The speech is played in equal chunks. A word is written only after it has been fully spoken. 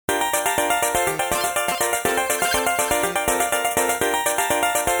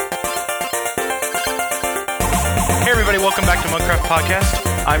welcome back to Monkcraft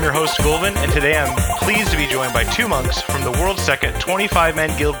Podcast. I'm your host, Golvin, and today I'm pleased to be joined by two monks from the world's second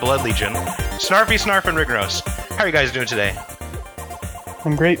 25-man guild Blood Legion, Snarfy Snarf and Rignos. How are you guys doing today?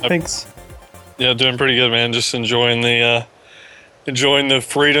 I'm great, thanks. Yeah, doing pretty good, man. Just enjoying the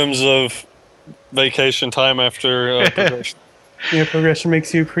freedoms of vacation time after progression. Yeah, progression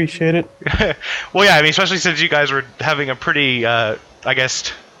makes you appreciate it. Well, yeah, I mean, especially since you guys were having a pretty,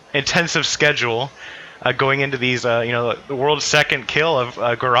 intensive schedule going into these, the world's second kill of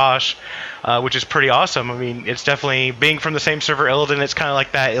Garrosh, which is pretty awesome. I mean, it's definitely, being from the same server, Illidan, it's kind of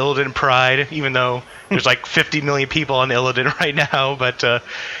like that Illidan pride, even though there's like 50 million people on Illidan right now. But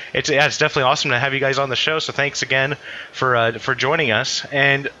it's definitely awesome to have you guys on the show. So thanks again for joining us.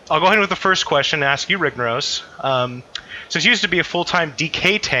 And I'll go ahead with the first question and ask you, Rignos. Since you used to be a full-time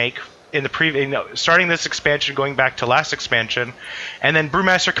DK tank in the starting this expansion, going back to last expansion, and then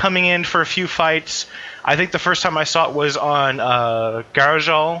Brewmaster coming in for a few fights. I think the first time I saw it was on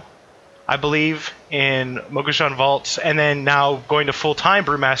Garajal, I believe, in Mokushan Vaults, and then now going to full-time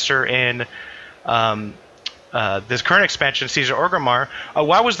Brewmaster in this current expansion, Caesar Orgrimmar.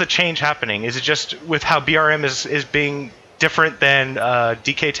 Why was the change happening? Is it just with how BRM is being different than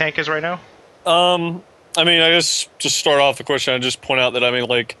DK tank is right now? I mean, I guess to start off the question, I'd just point out that, I mean,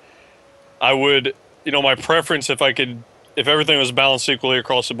 like, I would, my preference, if everything was balanced equally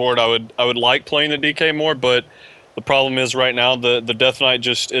across the board, I would like playing the DK more, but the problem is right now the Death Knight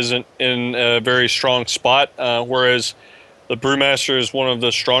just isn't in a very strong spot, whereas the Brewmaster is one of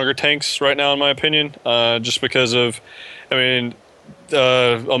the stronger tanks right now, in my opinion, just because of, a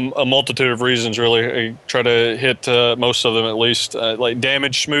multitude of reasons, really. I try to hit most of them at least, like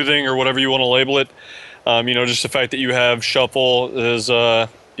damage smoothing or whatever you want to label it. Just the fact that you have Shuffle is,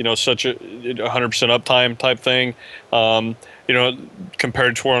 such a 100% uptime type thing.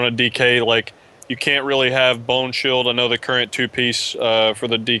 Compared to on a DK, like, you can't really have Bone Shield. I know the current two-piece for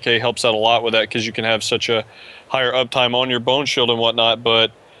the DK helps out a lot with that because you can have such a higher uptime on your Bone Shield and whatnot,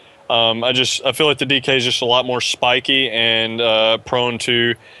 but I feel like the DK is just a lot more spiky and prone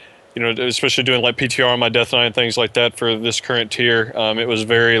to, especially doing like PTR on my Death Knight and things like that for this current tier. It was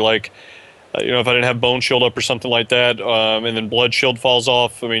very like, if I didn't have Bone Shield up or something like that, and then Blood Shield falls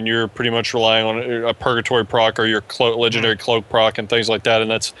off, I mean, you're pretty much relying on a Purgatory proc or your legendary Cloak proc and things like that,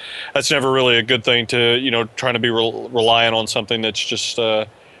 and that's never really a good thing to, trying to be relying on something that's just,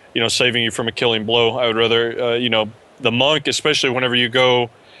 saving you from a killing blow. I would rather, the Monk, especially whenever you go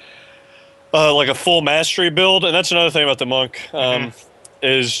like a full mastery build, and that's another thing about the Monk,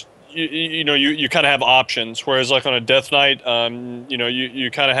 is you kind of have options, whereas like on a Death Knight,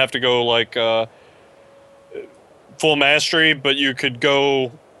 you kind of have to go like full mastery, but you could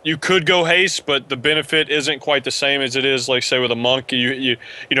go haste, but the benefit isn't quite the same as it is like say with a Monk.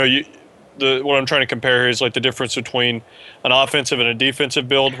 What I'm trying to compare here is like the difference between an offensive and a defensive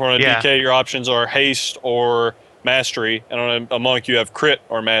build, where on a DK your options are haste or mastery, and on a Monk you have crit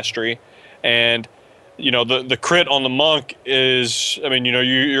or mastery. And the crit on the Monk is,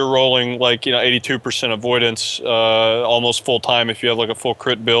 you're rolling like 82% avoidance almost full time if you have like a full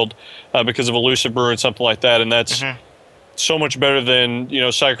crit build because of Elusive Brewer and something like that, and that's so much better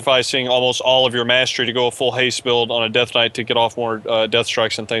than sacrificing almost all of your mastery to go a full haste build on a Death Knight to get off more death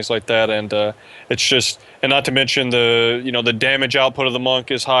strikes and things like that. And it's just, and not to mention the damage output of the Monk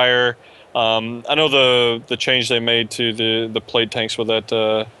is higher. I know the change they made to the plate tanks with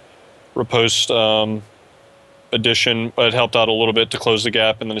that Riposte addition, it helped out a little bit to close the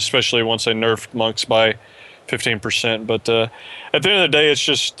gap, and then especially once they nerfed Monks by 15%. But at the end of the day, it's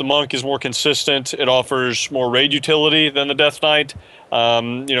just the Monk is more consistent. It offers more raid utility than the Death Knight.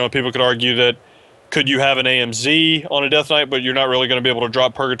 People could argue that could you have an AMZ on a Death Knight, but you're not really going to be able to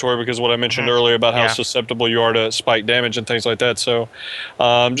drop Purgatory because of what I mentioned earlier about how susceptible you are to spike damage and things like that. So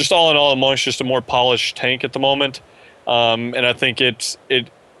just all in all, the Monk's just a more polished tank at the moment. And I think it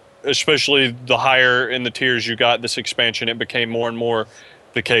especially the higher in the tiers you got this expansion, it became more and more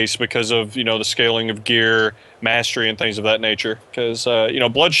the case because of the scaling of gear, mastery, and things of that nature. Because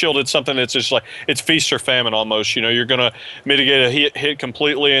Blood Shield, it's something that's just like, it's feast or famine almost. You're gonna mitigate a hit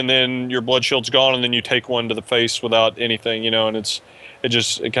completely, and then your Blood Shield's gone, and then you take one to the face without anything. And it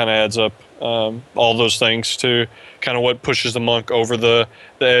kind of adds up. All those things to kind of what pushes the Monk over the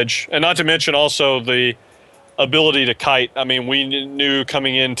edge, and not to mention also the ability to kite. I mean, we knew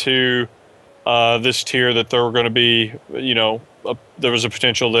coming into this tier that there were going to be, there was a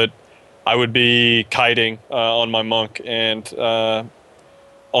potential that I would be kiting on my Monk and for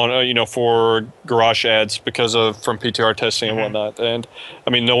Garrosh ads because of from PTR testing and whatnot. And I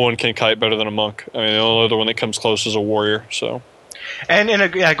mean, no one can kite better than a Monk. I mean, the only other one that comes close is a Warrior. So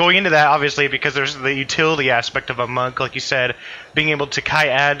And going into that, obviously, because there's the utility aspect of a monk, like you said, being able to kite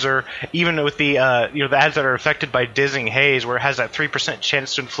ads, or even with the the ads that are affected by dizzying haze, where it has that 3%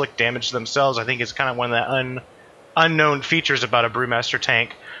 chance to inflict damage to themselves, I think is kind of one of the unknown features about a Brewmaster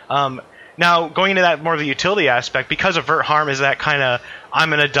tank. Now, going into that more of the utility aspect, because Avert Harm is that kind of I'm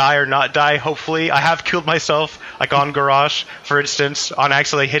going to die or not die, hopefully. I have killed myself, like on Garrosh, for instance, on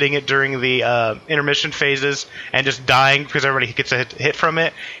accidentally hitting it during the intermission phases and just dying because everybody gets a hit from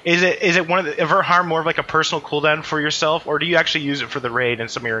it. Is it one of the Avert Harm more of like a personal cooldown for yourself, or do you actually use it for the raid and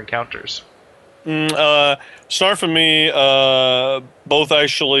some of your encounters? Start for me, both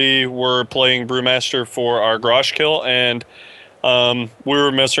actually were playing Brewmaster for our Garrosh kill, and we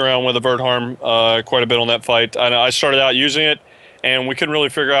were messing around with Avert Harm quite a bit on that fight. I started out using it, and we couldn't really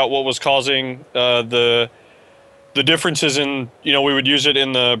figure out what was causing the differences in, we would use it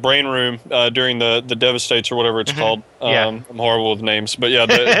in the brain room during the Devastates or whatever it's called. I'm horrible with names, but yeah,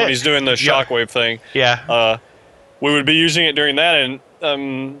 when he's doing the shockwave thing. Yeah. We would be using it during that,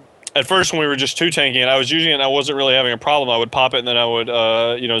 and at first when we were just two tanking it, I was using it and I wasn't really having a problem. I would pop it and then I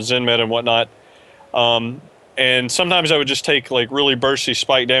would, Zen Med and whatnot. And sometimes I would just take like really bursty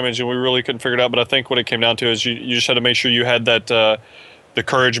spike damage, and we really couldn't figure it out. But I think what it came down to is you just had to make sure you had that the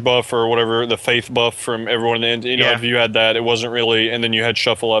courage buff or whatever, the faith buff from everyone. And if you had that, it wasn't really. And then you had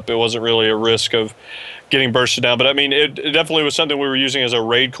shuffle up. It wasn't really a risk of getting bursted down. But I mean, it definitely was something we were using as a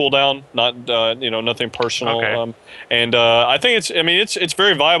raid cooldown, not nothing personal. Okay. I think it's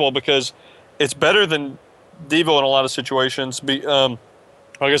very viable because it's better than Devo in a lot of situations.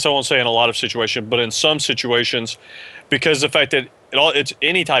 I guess I won't say in a lot of situations, but in some situations, because the fact that it's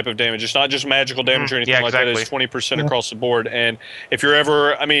any type of damage. It's not just magical damage or anything like that. It's 20% across the board. And if you're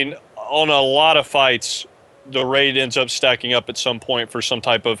ever, on a lot of fights, the raid ends up stacking up at some point for some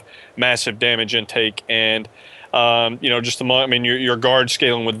type of massive damage intake. And your guard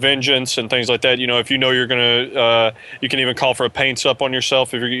scaling with vengeance and things like that. If you're gonna, you can even call for a paints up on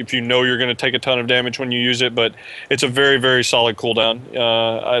yourself if you're gonna take a ton of damage when you use it. But it's a very, very solid cooldown.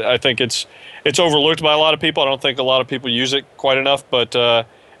 I think it's overlooked by a lot of people. I don't think a lot of people use it quite enough, but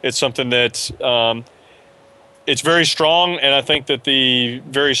it's something that it's very strong. And I think that the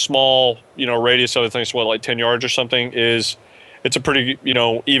very small, radius of it, I think it's like 10 yards or something it's a pretty,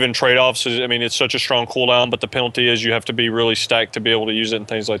 even trade-offs. It's such a strong cooldown, but the penalty is you have to be really stacked to be able to use it and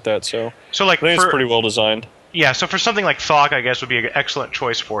things like that. So I think it's pretty well designed. Yeah, so for something like Thok, I guess, would be an excellent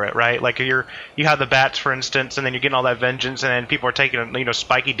choice for it, right? Like you have the bats, for instance, and then you're getting all that vengeance, and then people are taking,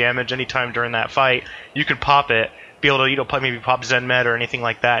 spiky damage anytime during that fight. You can pop it, be able to, maybe pop Zen Med or anything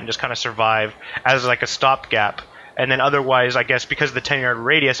like that, and just kind of survive as like a stopgap. And then otherwise, I guess, because of the 10-yard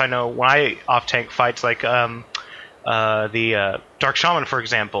radius, I know when I off-tank fights like the Dark Shaman, for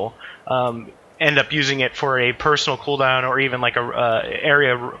example, end up using it for a personal cooldown or even like a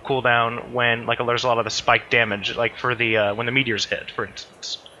area cooldown when there's a lot of the spike damage, like for the when the meteors hit, for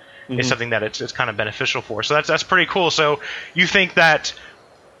instance. Is something that it's kind of beneficial for. So that's pretty cool. So you think that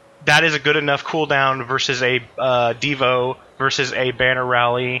is a good enough cooldown versus a Devo versus a Banner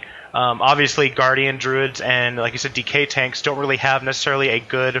Rally? Obviously, Guardian Druids and, like you said, DK tanks don't really have necessarily a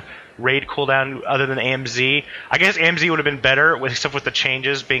good raid cooldown other than AMZ. I guess AMZ would have been better, except with the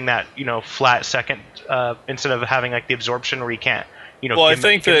changes being that flat second instead of having like the absorption where you can't I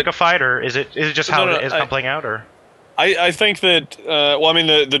think that a fight, or is it just how it is playing out, or? I think that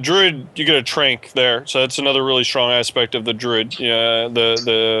the druid, you get a trank there, so that's another really strong aspect of the druid. Yeah,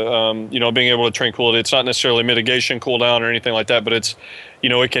 the being able to tranquility. It's not necessarily mitigation cooldown or anything like that, but it's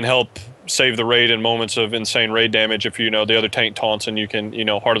it can help save the raid in moments of insane raid damage if the other tank taunts and you can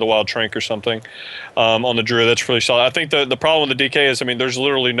Heart of the Wild trank or something on the druid. That's really solid. I think the problem with the DK is there's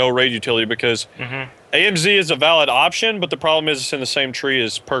literally no raid utility because AMZ is a valid option, but the problem is it's in the same tree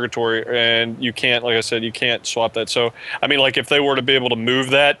as Purgatory, and you can't, like I said, you can't swap that. So if they were to be able to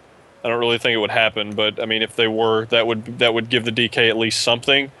move that, I don't really think it would happen, but if they were, that would give the DK at least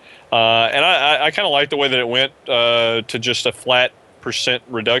something. And I kind of like the way that it went to just a flat %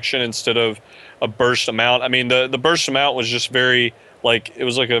 reduction instead of a burst amount. The burst amount was just very it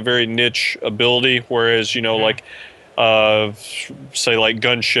was like a very niche ability, whereas say like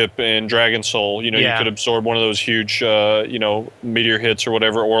Gunship and Dragon Soul, you could absorb one of those huge meteor hits or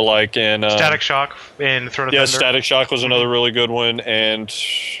whatever, or like in Static Shock in Throne of Thunder. Static Shock was another really good one, and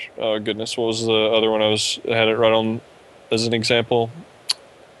goodness, what was the other one? I had it right on as an example.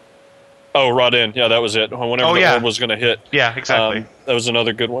 Oh, Rodin. Yeah, that was it. Whenever the orb was going to hit. Yeah, exactly. That was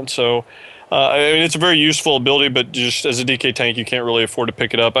another good one. So, it's a very useful ability, but just as a DK tank, you can't really afford to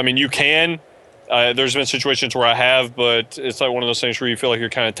pick it up. You can. There's been situations where I have, but it's like one of those things where you feel like you're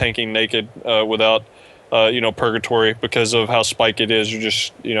kind of tanking naked without purgatory because of how spike it is. You're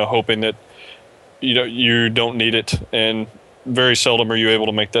just hoping that you don't need it, and very seldom are you able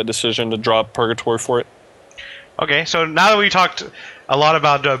to make that decision to drop purgatory for it. Okay, so now that we talked a lot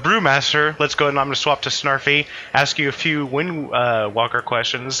about Brewmaster, let's go ahead and I'm going to swap to Snarfy, ask you a few Windwalker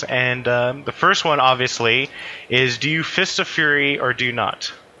questions. And the first one, obviously, is do you Fist of Fury or do you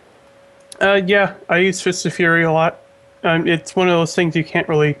not? Yeah, I use Fist of Fury a lot. It's one of those things you can't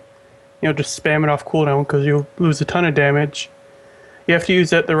really, just spam it off cooldown because you'll lose a ton of damage. You have to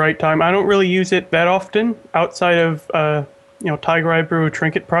use it at the right time. I don't really use it that often outside of, Tiger Eye Brew,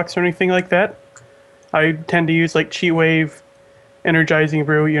 Trinket procs, or anything like that. I tend to use like Chi Wave, Energizing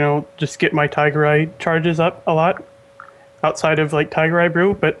Brew, just get my Tiger Eye charges up a lot outside of like Tiger Eye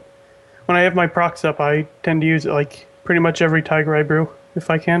Brew. But when I have my procs up, I tend to use it like pretty much every Tiger Eye Brew if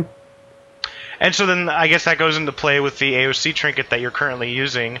I can. And so then I guess that goes into play with the AOC trinket that you're currently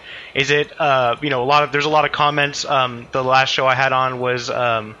using. Is it, there's a lot of comments. The last show I had on was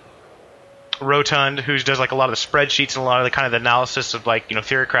Rotund, who does like a lot of the spreadsheets and a lot of the kind of the analysis of like,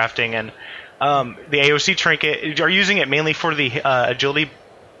 theory crafting. And the AOC trinket, are you using it mainly for the agility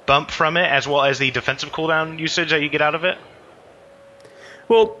bump from it as well as the defensive cooldown usage that you get out of it?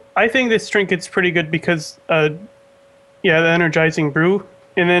 Well, I think this trinket's pretty good because, the Energizing Brew,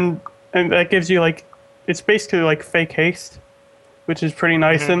 and that gives you like, it's basically like fake haste, which is pretty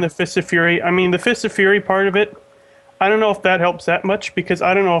nice. And the Fist of Fury, I mean, the Fist of Fury part of it, I don't know if that helps that much because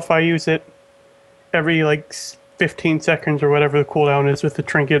I don't know if I use it every like 15 seconds or whatever the cooldown is with the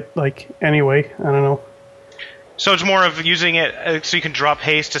trinket, like anyway, I don't know. So it's more of using it so you can drop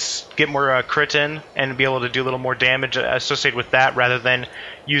haste to get more crit in and be able to do a little more damage associated with that rather than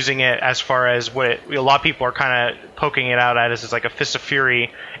using it as far as what a lot of people are kind of poking it out at is like a Fist of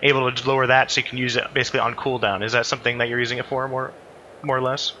Fury, able to lower that so you can use it basically on cooldown. Is that something that you're using it for more or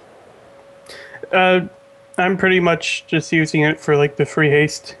less? I'm pretty much just using it for like the free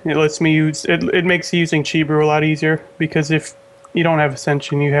haste. It lets me use it makes using Chi Brew a lot easier because if you don't have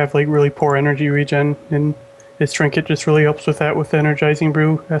Ascension, you have like really poor energy regen, and this trinket just really helps with that, with the Energizing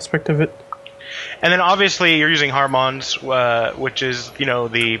Brew aspect of it. And then obviously you're using Harmons, which is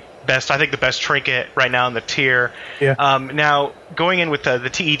the best, I think the best trinket right now in the tier. Yeah. Now going in with the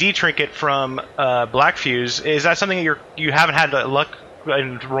TED trinket from Black Fuse, is that something that you haven't had luck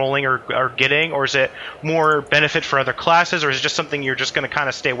in rolling or getting, or is it more benefit for other classes, or is it just something you're just going to kind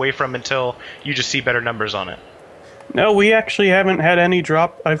of stay away from until you just see better numbers on it? No, we actually haven't had any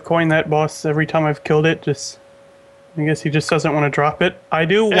drop. I've coined that boss every time I've killed it. I guess he just doesn't want to drop it. I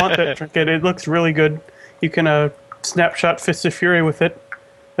do want that trinket. It looks really good. You can snapshot Fist of Fury with it.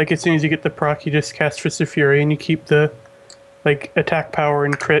 Like as soon as you get the proc, you just cast Fist of Fury and you keep the like attack power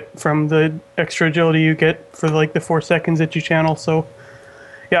and crit from the extra agility you get for like the 4 seconds that you channel. So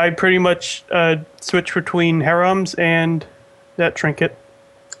yeah, I pretty much switch between Harams and that trinket,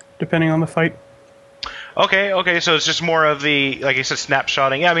 depending on the fight. Okay, so it's just more of the, like you said,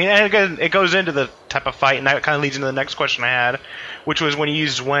 snapshotting. Yeah, I mean, and again, it goes into the type of fight, and that kind of leads into the next question I had, which was when you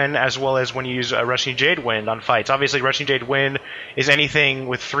use Zwen as well as when you use Rushing Jade Wind on fights. Obviously, Rushing Jade Wind is anything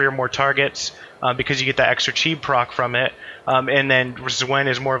with 3 or more targets because you get that extra chi proc from it. And then Zwen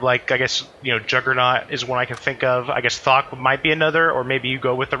is more of like, I guess, Juggernaut is one I can think of. I guess Thok might be another, or maybe you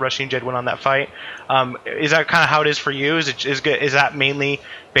go with the Rushing Jade Wind on that fight. Is that kind of how it is for you? Is that mainly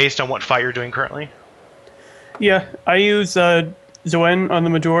based on what fight you're doing currently? Yeah, I use Zwen on the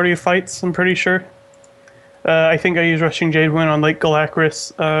majority of fights, I'm pretty sure. I think I use Rushing Jade Wind on like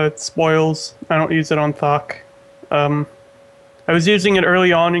Galacrus, Spoils. I don't use it on Thok. I was using it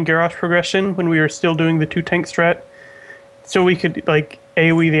early on in Garrosh Progression when we were still doing the 2-tank strat, so we could like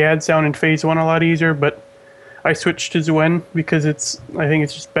AoE the ads down in phase 1 a lot easier, but I switched to Zwen because I think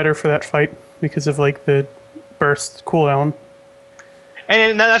it's just better for that fight because of like the burst cooldown.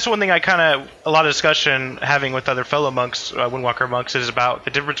 And that's one thing a lot of discussion having with other fellow monks, Windwalker monks, is about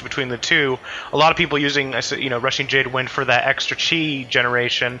the difference between the two. A lot of people using, Rushing Jade Wind for that extra chi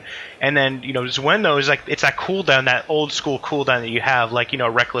generation, and then, Zwen though is like, it's that cooldown, that old school cooldown that you have, like,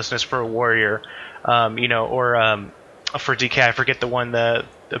 Recklessness for a warrior, or for DK, I forget the one, the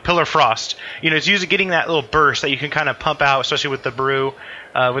Pillar Frost. It's usually getting that little burst that you can kind of pump out, especially with the brew.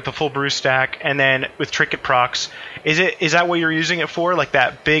 With the full brew stack, and then with trinket procs, is that what you're using it for, like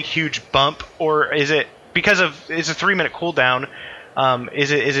that big huge bump, or is it because it's a 3-minute cooldown?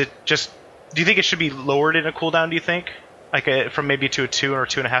 Is it just? Do you think it should be lowered in a cooldown? Do you think, like from maybe to a 2 or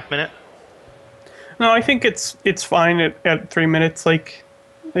 2.5 minute? No, I think it's fine at 3 minutes. Like,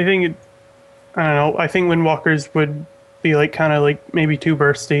 I don't know. I think Windwalkers would be like kind of like maybe too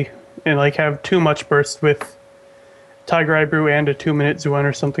bursty and like have too much burst with Tiger Eye Brew and a 2-minute Zwen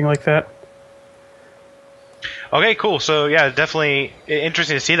or something like that. Okay, cool. So yeah, definitely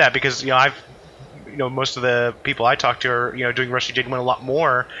interesting to see that because most of the people I talk to are doing Rusty Jade win a lot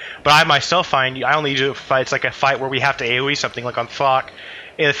more, but I myself find I only do fights like a fight where we have to AoE something like on Thok.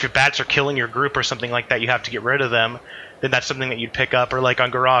 If your bats are killing your group or something like that, you have to get rid of them. Then that's something that you'd pick up. Or like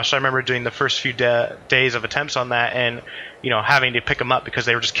on Garrosh, I remember doing the first few days of attempts on that, and having to pick them up because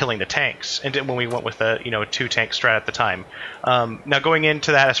they were just killing the tanks. And when we went with a 2-tank strat at the time. Now going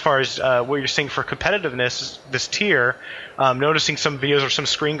into that, as far as what you're seeing for competitiveness, this tier, noticing some videos or some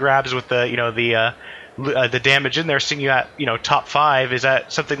screen grabs with the damage in there, seeing you at top 5. Is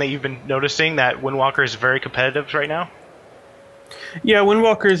that something that you've been noticing, that Windwalker is very competitive right now? Yeah,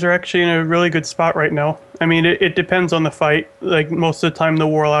 Windwalkers are actually in a really good spot right now. I mean, it depends on the fight. Like, most of the time the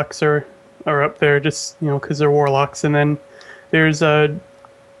Warlocks are up there just, because they're Warlocks. And then there's, other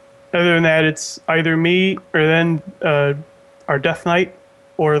than that, it's either me or then our Death Knight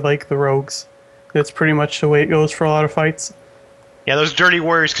or, like, the Rogues. That's pretty much the way it goes for a lot of fights. Yeah, those dirty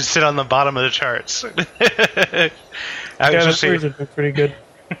warriors can sit on the bottom of the charts. Those warriors have been pretty good.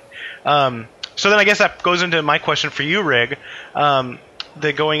 So then I guess that goes into my question for you, Rig.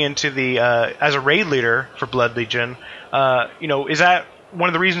 Going into the as a raid leader for Blood Legion, is that one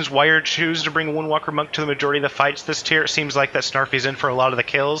of the reasons why you're choosing to bring a Windwalker Monk to the majority of the fights this tier? It seems like that Snarfy's in for a lot of the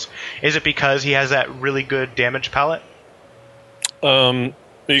kills. Is it because he has that really good damage palette? You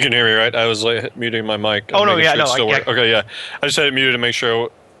can hear me, right? I was muting my mic. Oh no, yeah, no. Okay, yeah. I just had it muted to make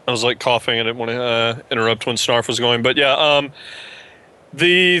sure I was coughing. I didn't want to interrupt when Snarf was going, but yeah.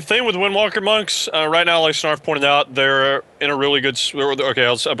 The thing with Windwalker Monks right now, like Snarf pointed out, they're in a really good. Okay,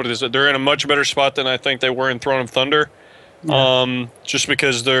 I'll put it this way: they're in a much better spot than I think they were in Throne of Thunder. Yeah. Just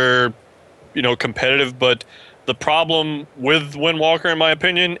because they're, competitive. But the problem with Windwalker, in my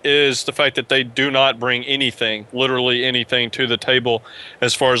opinion, is the fact that they do not bring anything, literally anything, to the table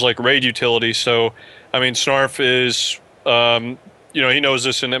as far as raid utility. So, I mean, Snarf is, he knows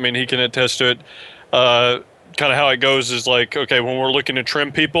this, and I mean, he can attest to it. Kind of how it goes is okay, when we're looking to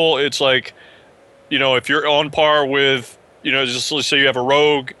trim people, it's if you're on par with, just let's say you have a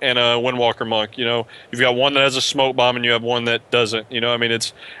rogue and a Windwalker Monk, you've got one that has a smoke bomb and you have one that doesn't, I mean,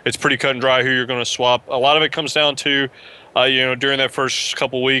 it's pretty cut and dry who you're going to swap. A lot of it comes down to, during that first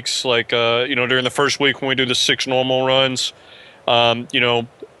couple weeks, during the first week when we do the 6 normal runs,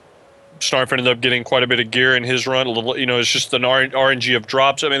 Snarf ended up getting quite a bit of gear in his run. A little, it's just an RNG of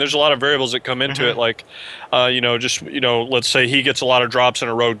drops. I mean, there's a lot of variables that come into it. Let's say he gets a lot of drops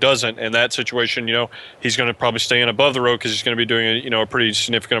and a rogue doesn't. In that situation, he's going to probably stay in above the rogue because he's going to be doing a pretty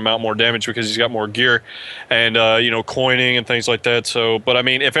significant amount more damage because he's got more gear and coining and things like that. So, but I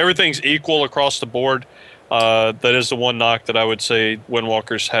mean, if everything's equal across the board, that is the one knock that I would say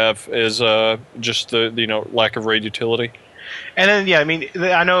Windwalkers have is just the lack of raid utility. And then I mean,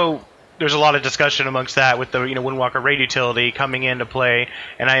 I know there's a lot of discussion amongst that with the Windwalker raid utility coming into play,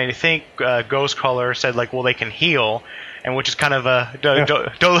 and I think Ghostcrawler said well, they can heal, and which is kind of a don't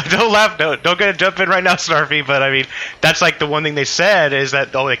laugh, don't get jump in right now, Snarfy, but I mean that's the one thing they said is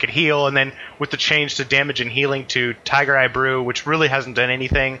that they could heal, and then with the change to damage and healing to Tiger Eye Brew, which really hasn't done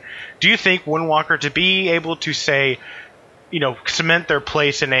anything, do you think Windwalker to be able to say cement their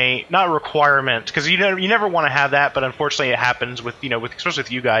place in a not requirement, because you never want to have that, but unfortunately it happens with especially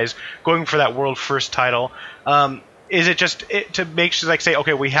with you guys going for that world first title. Is it just to make sure say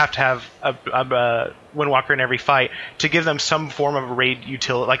okay, we have to have a Windwalker in every fight to give them some form of a raid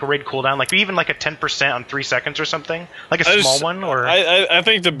utility, like a raid cooldown, even a 10% on 3 seconds or something, small one? Or I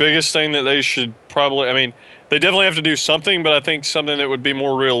think the biggest thing that they should probably, I mean, they definitely have to do something, but I think something that would be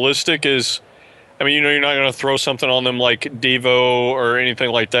more realistic is, I mean, you're not going to throw something on them like Devo or anything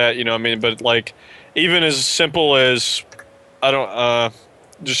like that, I mean, but even as simple as,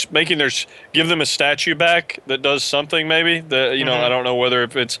 just give them a statue back that does something maybe that, I don't know whether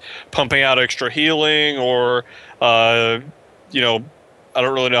if it's pumping out extra healing or, I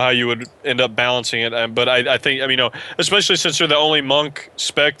don't really know how you would end up balancing it, but I think, I mean, especially since they're the only monk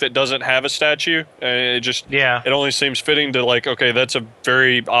spec that doesn't have a statue, it only seems fitting to okay, that's a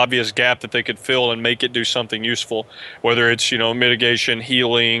very obvious gap that they could fill and make it do something useful, whether it's mitigation,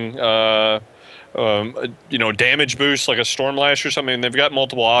 healing, damage boost like a Stormlash or something. They've got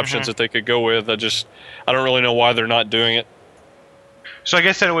multiple options that they could go with. I don't really know why they're not doing it. So I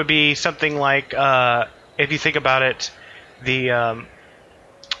guess then it would be something like if you think about it, the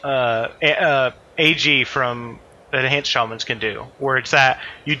AG from that Enhanced Shamans can do, where it's that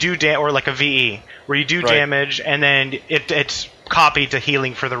you do or like a VE where you do damage and then it's copied to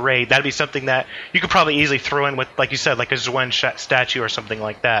healing for the raid. That'd be something that you could probably easily throw in with, like you said, like a Zwen statue or something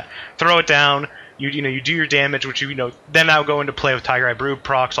like that. Throw it down, you do your damage, which then I'll go into play with Tiger Eye Brew,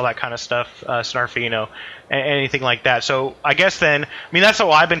 procs, all that kind of stuff, Snarfy, anything like that. So I guess then, that's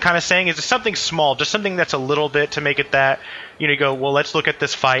what I've been kind of saying, is just something small, just something that's a little bit to make it that, you go, well, let's look at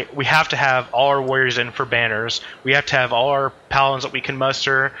this fight. We have to have all our warriors in for banners. We have to have all our paladins that we can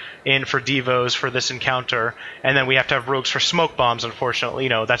muster in for devos for this encounter. And then we have to have rogues for smoke bombs, unfortunately.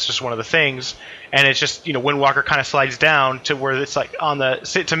 That's just one of the things. And it's just, Windwalker kind of slides down to where it's like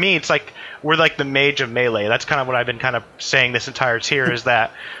to me, it's like we're like the mage of melee. That's kind of what I've been kind of saying this entire tier is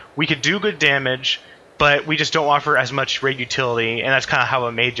that we could do good damage, but we just don't offer as much raid utility, and that's kind of how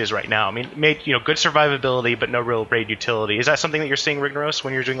a mage is right now. Mage, good survivability, but no real raid utility. Is that something that you're seeing, Rignoros,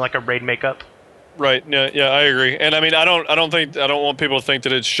 when you're doing like a raid makeup? Right. Yeah, I agree. And I don't want people to think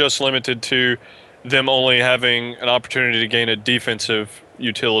that it's just limited to them only having an opportunity to gain a defensive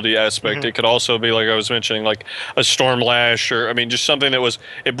utility aspect. Mm-hmm. It could also be, like I was mentioning, like a Stormlash, or just something that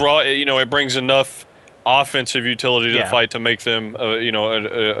it brings enough offensive utility to the fight to make them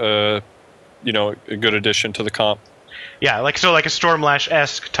a good addition to the comp. Yeah, like a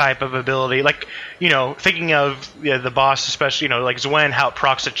Stormlash-esque type of ability. Like, thinking of the boss, especially, like Zwen, how it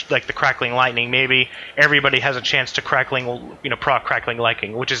procs like the Crackling Lightning. Maybe everybody has a chance to proc Crackling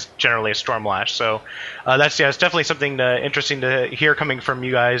Lightning, which is generally a Stormlash. So it's definitely something interesting to hear coming from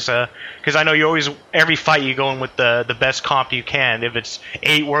you guys. Because I know you always, every fight you go in with the best comp you can. If it's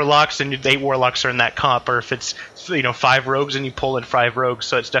 8 Warlocks, then 8 Warlocks are in that comp. Or if it's 5 Rogues, and you pull in 5 Rogues.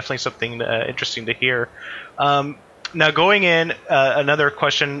 So it's definitely something interesting to hear. Now, going in, another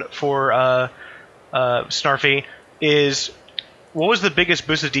question for Snarfy is, what was the biggest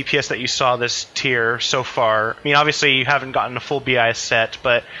boost of DPS that you saw this tier so far? Obviously, you haven't gotten a full BI set,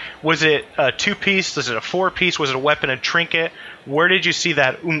 but was it a 2-piece? Was it a 4-piece? Was it a weapon and trinket? Where did you see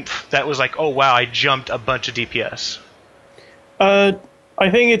that oomph that was like, oh, wow, I jumped a bunch of DPS? I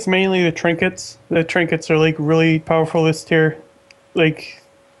think it's mainly the trinkets. The trinkets are, like, really powerful this tier. Like,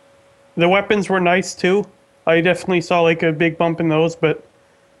 the weapons were nice, too. I definitely saw like a big bump in those, but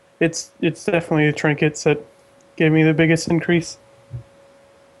it's definitely the trinkets that gave me the biggest increase.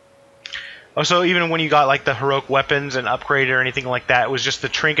 Oh, so even when you got like the heroic weapons and upgrade or anything like that, it was just the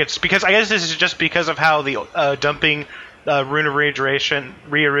trinkets? Because I guess this is just because of how the dumping Rune of Regeneration,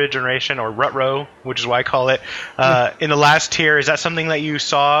 or Rutro, which is why I call it, in the last tier. Is that something that you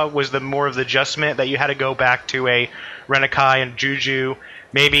saw was the more of the adjustment that you had to go back to a Renakai and Juju,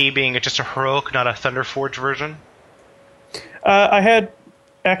 maybe being just a heroic, not a Thunderforge version? I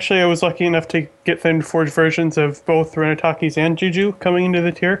was lucky enough to get Thunderforge versions of both Renatakis and Juju coming into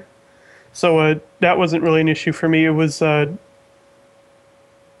the tier. So that wasn't really an issue for me. It was...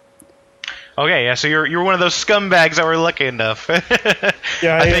 Okay, yeah, so you're one of those scumbags that were lucky enough.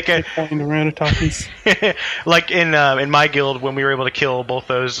 Yeah, I think the Renatakis. Like in my guild, when we were able to kill both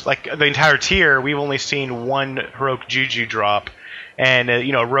those, like the entire tier, we've only seen one heroic Juju drop. And,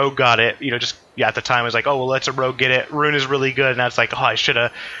 Rogue got it, at the time it was like, oh, well, let's a Rogue get it. Rune is really good. And that's like, oh, I should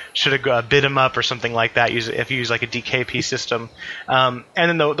have bid him up or something like that if you use like a DKP system. And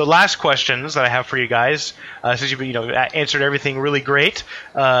then the last questions that I have for you guys, since you've answered everything really great,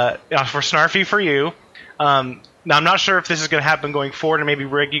 for Snarfy, for you. Now, I'm not sure if this is going to happen going forward, and maybe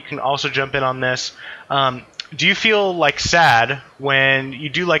Rig, you can also jump in on this. Do you feel like sad when you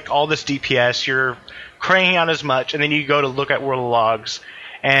do like all this DPS, you're cranking out as much, and then you go to look at World of Logs,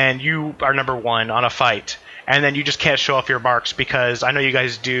 and you are number 1 on a fight, and then you just can't show off your marks because I know you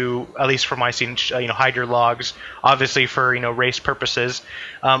guys do, at least for my scene, hide your logs, obviously for race purposes.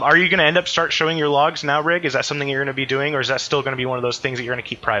 Are you going to end up start showing your logs now, Rig? Is that something you're going to be doing, or is that still going to be one of those things that you're going to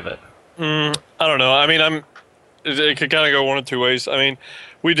keep private? I don't know. It could kind of go one of two ways.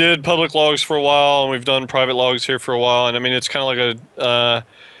 We did public logs for a while, and we've done private logs here for a while, and it's kind of like a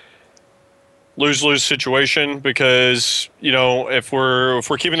lose-lose situation because if we're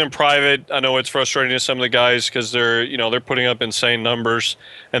keeping them private, I know it's frustrating to some of the guys because they're putting up insane numbers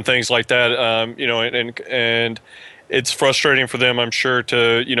and things like that. And it's frustrating for them, I'm sure,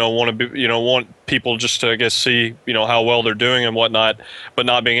 to want people just to, I guess, see how well they're doing and whatnot, but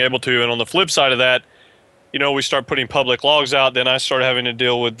not being able to. And on the flip side of that, we start putting public logs out, then I start having to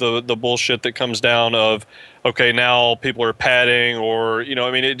deal with the bullshit that comes down of, okay, now people are padding, or,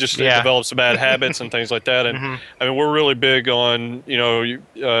 it just it develops bad habits and things like that. And we're really big on,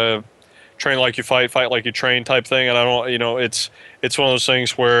 train like you fight like you train type thing. And I don't, it's one of those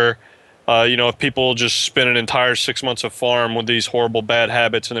things where, if people just spend an entire 6 months of farm with these horrible bad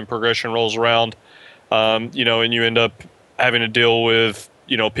habits and then progression rolls around, and you end up having to deal with,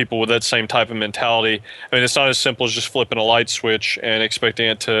 people with that same type of mentality. It's not as simple as just flipping a light switch and expecting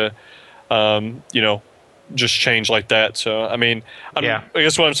it to, just change like that. So I mean, Yeah. I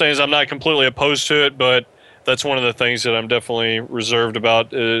guess what I'm saying is I'm not completely opposed to it, but that's one of the things that I'm definitely reserved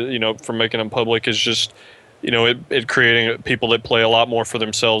about. From making them public is just it creating people that play a lot more for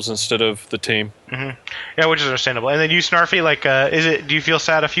themselves instead of the team. Yeah, which is understandable. And then you, Snarfy, like, do you feel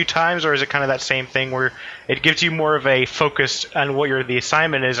sad a few times, or is it kind of that same thing where it gives you more of a focus on what the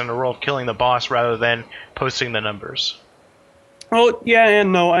assignment is in the role of killing the boss rather than posting the numbers? Well, yeah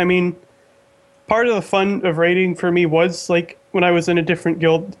and no. I mean, part of the fun of raiding for me was like when I was in a different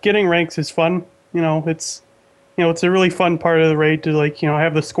guild, getting ranks is fun. It's it's a really fun part of the raid to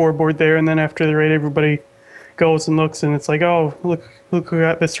have the scoreboard there, and then after the raid, everybody goes and looks, and it's like, oh, look who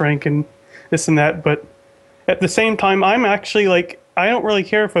got this rank and this and that. But at the same time, I'm actually like, I don't really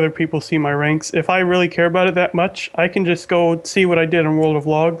care if other people see my ranks. If I really care about it that much, I can just go see what I did in World of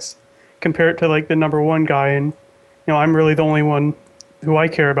Logs, compare it to like the number one guy, and I'm really the only one who I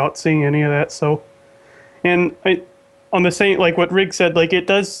care about seeing any of that. So, and on the same, like what Rig said, like it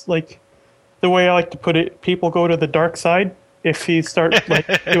does, like the way I like to put it, people go to the dark side if you start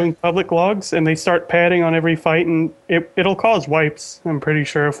like doing public logs and they start padding on every fight, and it'll cause wipes, I'm pretty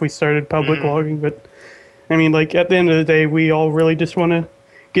sure, if we started public logging. But I mean, like at the end of the day, we all really just want to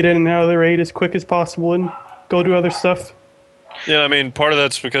get in and out of the raid as quick as possible and go do other stuff. Yeah, I mean, part of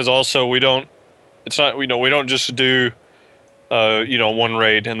that's because also we don't just do one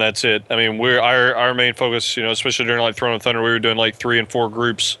raid and that's it. I mean, our main focus, especially during like Throne of Thunder, we were doing like 3 and 4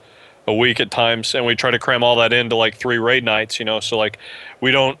 groups a week at times, and we try to cram all that into like 3 raid nights. So like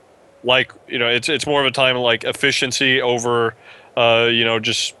we don't like it's more of a time of like efficiency over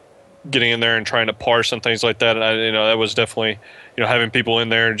just getting in there and trying to parse and things like that. And that was definitely having people in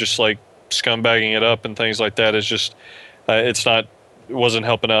there and just like scumbagging it up and things like that is just it wasn't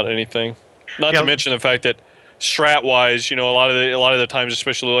helping out anything. Not to mention the fact that strat wise, a lot of the times,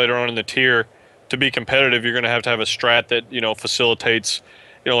 especially later on in the tier, to be competitive, you're going to have a strat that facilitates.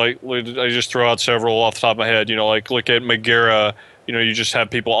 Like I just throw out several off the top of my head. Like look at Megara. You just have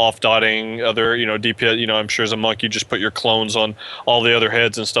people off dotting other, DPS. I'm sure as a monk, you just put your clones on all the other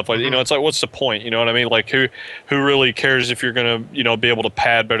heads and stuff like that. It's like, what's the point? You know what I mean? Like who really cares if you're gonna, be able to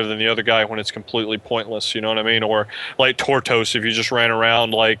pad better than the other guy when it's completely pointless? You know what I mean? Or like Tortos, if you just ran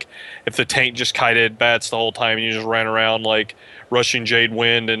around like if the tank just kited bats the whole time and you just ran around like rushing Jade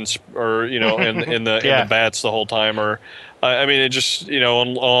Wind in the bats the whole time. Or I mean, it just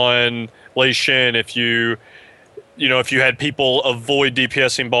on Lei Shin, if you had people avoid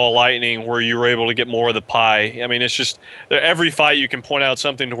DPSing Ball Lightning where you were able to get more of the pie. I mean, it's just every fight you can point out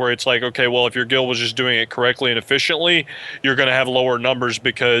something to where it's like, okay, well, if your guild was just doing it correctly and efficiently, you're going to have lower numbers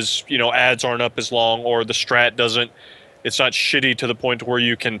because, ads aren't up as long, or the strat it's not shitty to the point where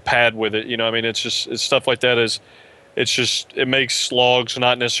you can pad with it. I mean, it's stuff like that it makes logs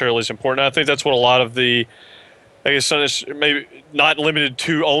not necessarily as important. I think that's what a lot of the, I guess it's maybe not limited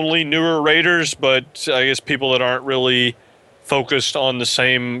to only newer raiders, but I guess people that aren't really focused on the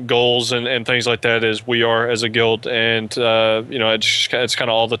same goals and things like that as we are as a guild. And it's kind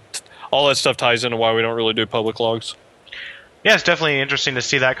of all that stuff ties into why we don't really do public logs. Yeah, it's definitely interesting to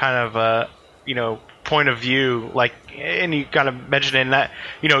see that kind of point of view, like, and you kind of mentioned in that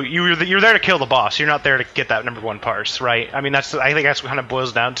you're there to kill the boss. You're not there to get that number one parse, right? I mean, I think that's what kind of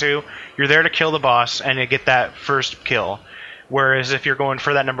boils down to. You're there to kill the boss and to get that first kill. Whereas if you're going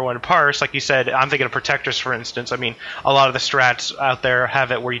for that number one parse, like you said, I'm thinking of Protectors, for instance. I mean, a lot of the strats out there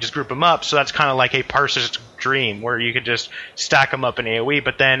have it where you just group them up, so that's kind of like a parser's dream, where you could just stack them up in AoE.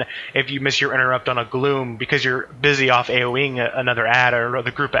 But then if you miss your interrupt on a Gloom because you're busy off AoEing another ad or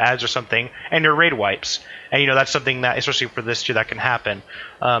another group of ads or something, and your raid wipes. And that's something that, especially for this tier, that can happen.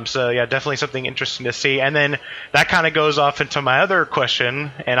 So yeah, definitely something interesting to see. And then that kind of goes off into my other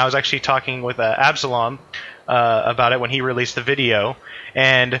question, and I was actually talking with Absalom about it when he released the video,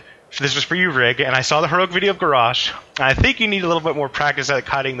 and this was for you, Rig, and I saw the heroic video of Garrosh. I think you need a little bit more practice at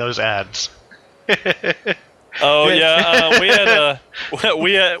cutting those ads. Oh yeah, we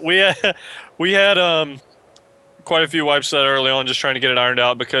had quite a few wipes that early on, just trying to get it ironed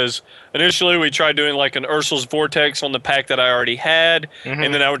out, because initially we tried doing like an Ursul's Vortex on the pack that I already had,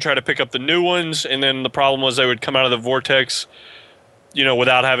 and then I would try to pick up the new ones, and then the problem was they would come out of the Vortex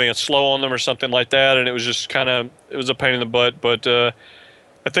without having a slow on them or something like that, and it was just it was a pain in the butt. But I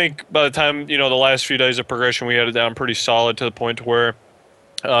think by the time, the last few days of progression, we had it down pretty solid to the point where,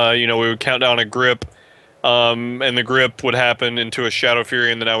 we would count down a grip, and the grip would happen into a Shadow Fury,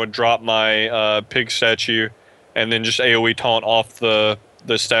 and then I would drop my pig statue, and then just AoE taunt off the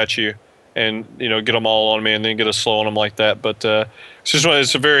statue, and get them all on me and then get a slow on them like that. But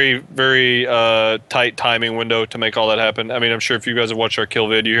it's a very very tight timing window to make all that happen. I mean, I'm sure if you guys have watched our kill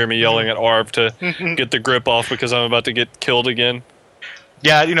vid, you hear me yelling at Arv to get the grip off because I'm about to get killed again.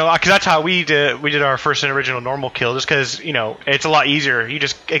 Yeah, because that's how we did our first and original normal kill, just because, it's a lot easier. You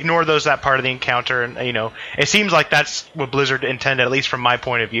just ignore that part of the encounter, and, it seems like that's what Blizzard intended, at least from my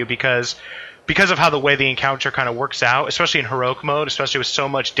point of view, because of how the way the encounter kind of works out, especially in heroic mode, especially with so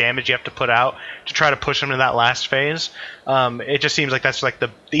much damage you have to put out to try to push them to that last phase. It just seems like that's like the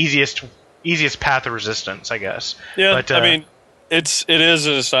easiest path of resistance, I guess. Yeah, but, I mean, it is. And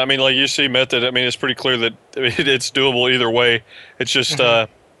it's not, I mean, like you see method. I mean, it's pretty clear that it's doable either way. It's just,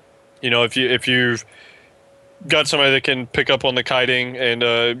 if you've got somebody that can pick up on the kiting, and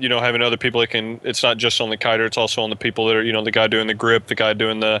having other people that can. It's not just on the kiter; it's also on the people that are, the guy doing the grip, the guy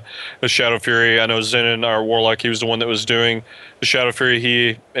doing the Shadow Fury. I know Zenon, our warlock, he was the one that was doing the Shadow Fury.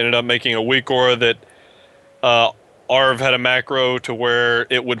 He ended up making a weak aura that Arv had a macro to where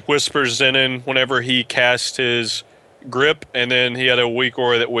it would whisper Zenon whenever he cast his grip, and then he had a weak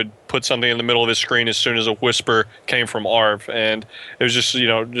aura that would put something in the middle of his screen as soon as a whisper came from Arv, and it was just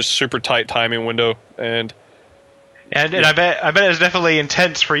just super tight timing window. And I bet it was definitely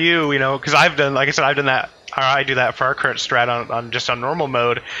intense for you, because I've done, like I said, I've done that. Or I do that for our current strat on normal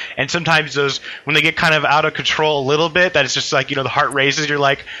mode, and sometimes those, when they get kind of out of control a little bit, that it's just like the heart races. You're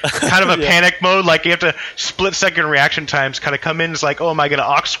like kind of a panic mode, like you have to split-second reaction times kind of come in. It's like, oh, am I gonna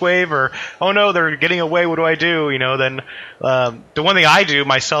Ox Wave, or oh no, they're getting away. What do I do? Then the one thing I do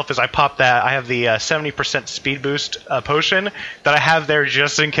myself is I pop that. I have the 70% speed boost potion that I have there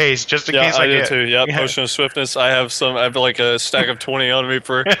just in case. Yeah, I do too. Yeah, potion of swiftness. I have like a stack of 20 on me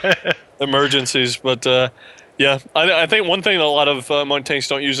for emergencies. But I think one thing that a lot of monk tanks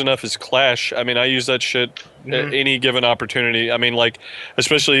don't use enough is Clash. I mean, I use that shit at any given opportunity. I mean, like,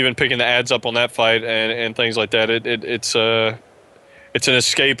 especially even picking the ads up on that fight and things like that. It's an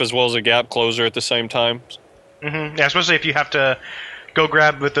escape as well as a gap closer at the same time. Mm-hmm. Yeah, especially if you have to go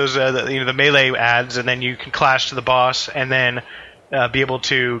grab with those the melee ads, and then you can clash to the boss, and then be able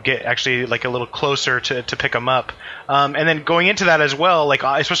to get actually like a little closer to pick them up. And then going into that as well, like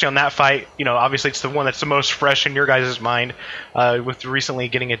especially on that fight, obviously it's the one that's the most fresh in your guys' mind with recently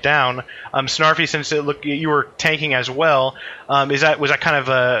getting it down. Snarfy, since you were tanking as well, was that kind of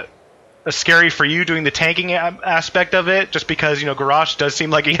a scary for you doing the tanking aspect of it, just because Garrosh does seem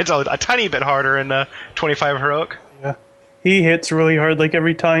like he hits a tiny bit harder in 25 heroic? Yeah, he hits really hard. Like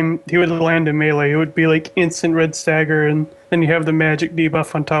every time he would land a melee, it would be like instant red stagger, and then you have the magic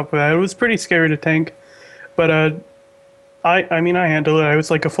debuff on top of that. It was pretty scary to tank, but I handled it. I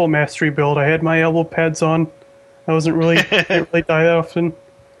was like a full mastery build. I had my elbow pads on. I didn't really die that often.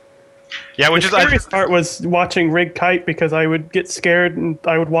 Yeah, the scariest part was watching Rig kite, because I would get scared and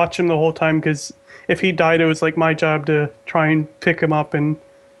I would watch him the whole time, because if he died, it was like my job to try and pick him up and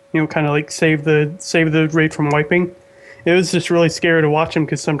kind of like save the raid from wiping. It was just really scary to watch him,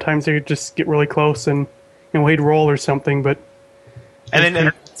 because sometimes they would just get really close and he'd roll or something. But roll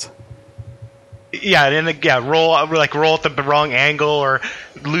at the wrong angle, or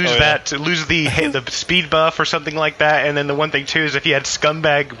lose the speed buff or something like that. And then the one thing too is if you had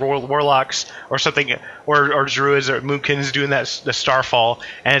scumbag warlocks or something, or druids or moonkins doing the starfall,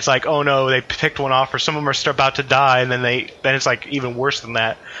 and it's like, oh no, they picked one off, or some of them are about to die, and then it's like even worse than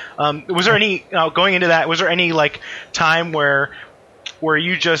that. Was there any going into that? Was there any like time where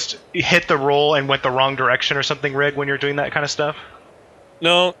you just hit the roll and went the wrong direction or something, Rig, when you're doing that kind of stuff?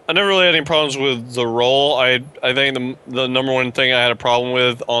 No, I never really had any problems with the roll. I think the number one thing I had a problem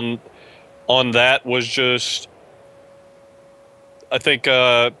with on that was just, I think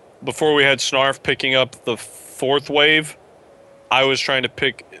before we had Snarf picking up the fourth wave, I was trying to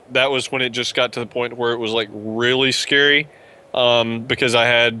pick. That was when it just got to the point where it was like really scary, because I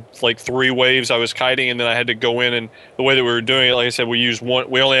had like 3 waves I was kiting, and then I had to go in, and the way that we were doing it, like I said, we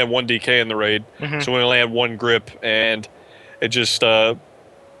only had 1 DK in the raid, so we only had 1 grip, and it just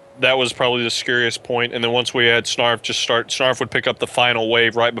that was probably the scariest point. And then once we had Snarf Snarf would pick up the final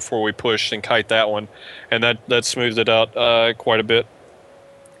wave right before we pushed and kite that one, and that smoothed it out quite a bit.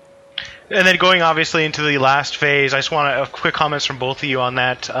 And then going obviously into the last phase, I just want quick comments from both of you on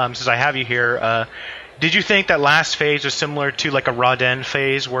that, since I have you here. Did you think that last phase was similar to like a Raden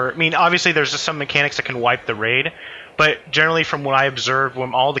phase, where, I mean, obviously there's just some mechanics that can wipe the raid, but generally from what I observed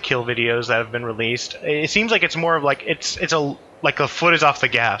from all the kill videos that have been released, it seems like it's more of like like the foot is off the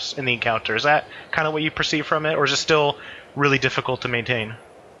gas in the encounter. Is that kind of what you perceive from it, or is it still really difficult to maintain?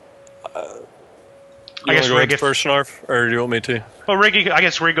 I guess Rig first, Snarf, or do you want me to? Well, Rig, I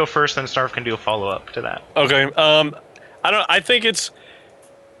guess Rig go first, then Snarf can do a follow up to that. Okay. I think it's.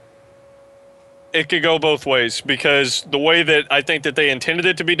 it could go both ways, because the way that I think that they intended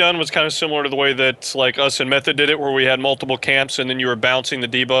it to be done was kind of similar to the way that like us and Method did it, where we had multiple camps and then you were bouncing the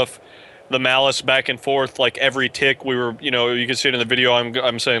debuff, the malice back and forth. Like every tick, we were, you can see it in the video.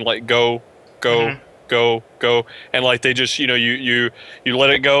 I'm saying like go, go, go, go, and like they just, you let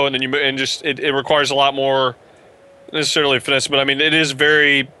it go, and then it requires a lot more necessarily finesse, but I mean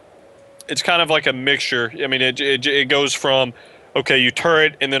it's kind of like a mixture. I mean it goes from, okay, you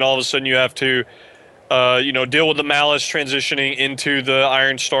turret, and then all of a sudden you have to, deal with the malice transitioning into the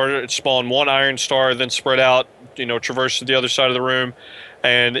Iron Star, spawn one Iron Star, then spread out, traverse to the other side of the room.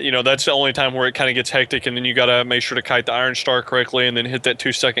 And, that's the only time where it kind of gets hectic, and then you got to make sure to kite the Iron Star correctly and then hit that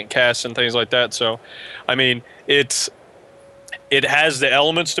 2-second cast and things like that. So, I mean, it has the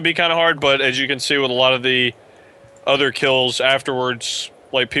elements to be kind of hard, but as you can see with a lot of the other kills afterwards,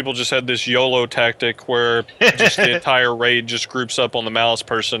 like people just had this YOLO tactic where just the entire raid just groups up on the Malice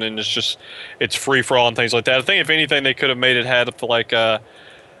person, and it's free for all and things like that. I think if anything, they could have made it had like a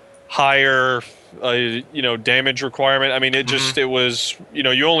higher, damage requirement. I mean, it was,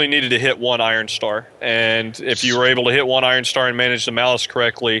 you only needed to hit one Iron Star, and if you were able to hit one Iron Star and manage the Malice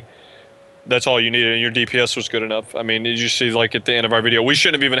correctly, that's all you needed, and your DPS was good enough. I mean, as you see, like at the end of our video, we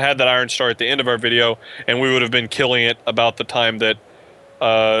shouldn't have even had that Iron Star at the end of our video, and we would have been killing it about the time that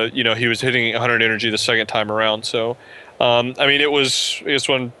he was hitting 100 energy the second time around. So, I mean, I guess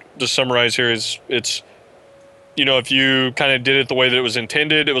one to summarize here is if you kind of did it the way that it was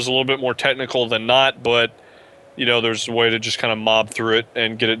intended, it was a little bit more technical than not, but, there's a way to just kind of mob through it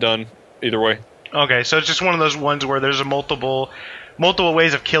and get it done either way. Okay, so it's just one of those ones where there's a multiple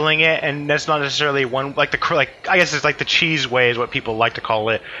ways of killing it, and that's not necessarily one, I guess it's like the cheese way is what people like to call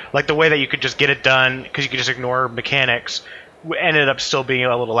it. Like the way that you could just get it done because you could just ignore mechanics ended up still being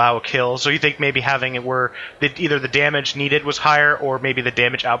able to allow a kill. So you think maybe having it where either the damage needed was higher or maybe the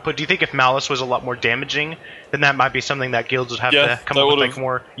damage output. Do you think if Malice was a lot more damaging, then that might be something that guilds would have to come up with like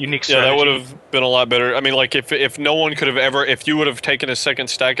more unique strategy? Yeah, that would have been a lot better. I mean, like if no one could have ever, if you would have taken a second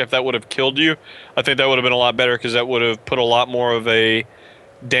stack, if that would have killed you, I think that would have been a lot better, because that would have put a lot more of a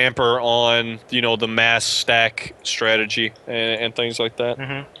damper on, the mass stack strategy and things like that.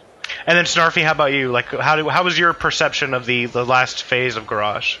 Mm-hmm. And then Snarfy, how about you? Like, how was your perception of the last phase of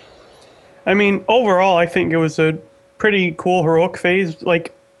Garrosh? I mean, overall, I think it was a pretty cool heroic phase.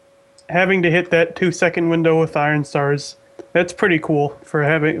 Like, having to hit that 2-second window with Iron Stars, that's pretty cool for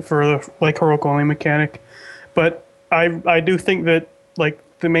the heroic only mechanic. But I do think that like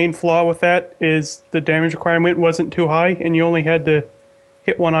the main flaw with that is the damage requirement wasn't too high, and you only had to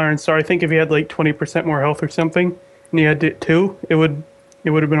hit one Iron Star. I think if you had like 20% more health or something, and you had to hit two, it would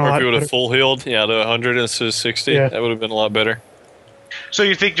have been a lot better. Or if you would have full healed, to 100 instead of 60, that would have been a lot better. So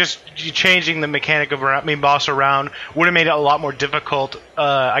you think just changing the mechanic of boss around would have made it a lot more difficult,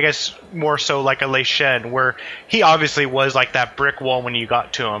 I guess more so like a Lei Shen, where he obviously was like that brick wall when you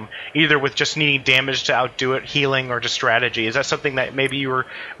got to him, either with just needing damage to outdo it, healing, or just strategy. Is that something that maybe you were...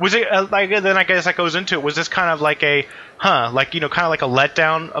 Was it, then I guess that goes into it, was this kind of like a, kind of like a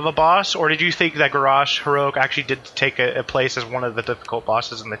letdown of a boss, or did you think that Garrosh Heroic actually did take a place as one of the difficult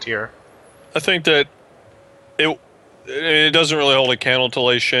bosses in the tier? I think that it doesn't really hold a candle to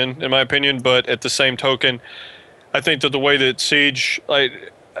Lei Shen, in my opinion, but at the same token, I think that the way that Siege, I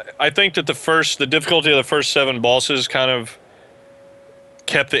think that the difficulty of the first 7 bosses kind of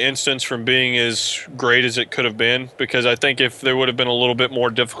kept the instance from being as great as it could have been, because I think if there would have been a little bit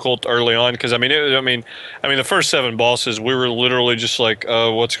more difficult early on, because I mean the first 7 bosses, we were literally just like,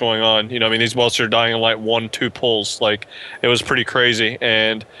 what's going on? These bosses are dying in like 1-2 pulls. Like, it was pretty crazy,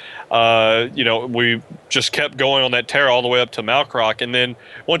 and we just kept going on that tear all the way up to Malkrok, and then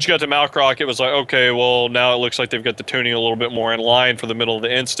once you got to Malkrok, it was like, okay, well, now it looks like they've got the tuning a little bit more in line for the middle of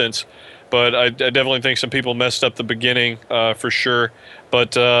the instance. But I definitely think some people messed up the beginning, for sure.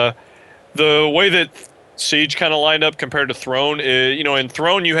 But the way that Siege kind of lined up compared to Throne, in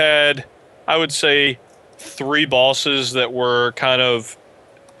Throne you had, I would say, 3 bosses that were kind of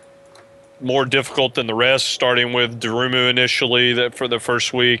more difficult than the rest, starting with Darumu initially for the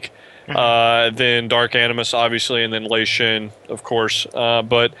first week, then Dark Animus, obviously, and then Lei Shen, of course.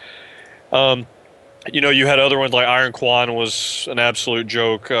 You had other ones like Iron Quan was an absolute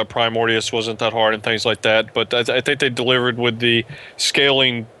joke. Primordius wasn't that hard and things like that. But I think they delivered with the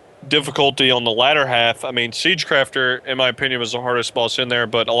scaling difficulty on the latter half. I mean, Siegecrafter, in my opinion, was the hardest boss in there,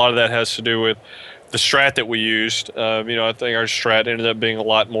 but a lot of that has to do with the strat that we used. I think our strat ended up being a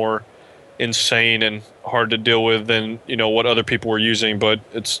lot more insane and hard to deal with than what other people were using, but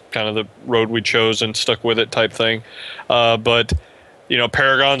it's kind of the road we chose and stuck with it type thing. But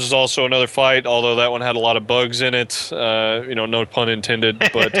Paragons is also another fight, although that one had a lot of bugs in it. No pun intended,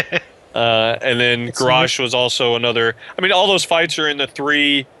 but And then Garrosh was also another. I mean, all those fights are in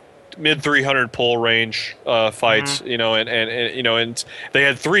the mid 300 pull range fights, Mm-hmm. and they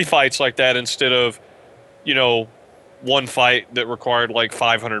had 3 fights like that instead of, one fight that required like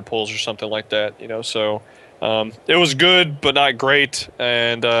 500 pulls or something like that, So it was good, but not great.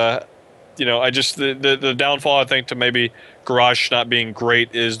 And I just the downfall I think to maybe Garrosh not being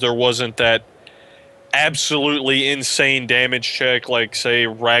great is there wasn't that absolutely insane damage check like say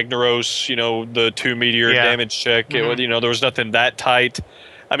Ragnaros, the 2 meteor damage check. Mm-hmm. There was nothing that tight.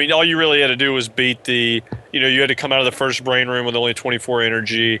 I mean, all you really had to do was beat you had to come out of the first brain room with only 24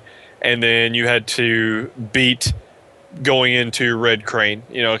 energy, and then you had to beat going into Red Crane,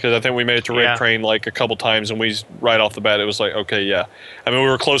 because I think we made it to Red Crane like a couple times, and right off the bat it was like, okay, yeah. I mean, we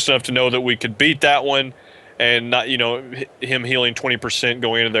were close enough to know that we could beat that one, and not, him healing 20%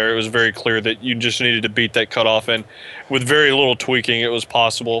 going into there. It was very clear that you just needed to beat that cutoff, and with very little tweaking, it was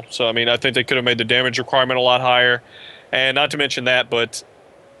possible. So, I mean, I think they could have made the damage requirement a lot higher, and not to mention that, but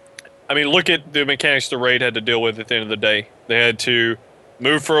I mean, look at the mechanics the raid had to deal with at the end of the day. They had to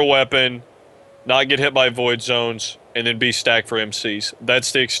move for a weapon, not get hit by void zones, and then be stacked for MCs.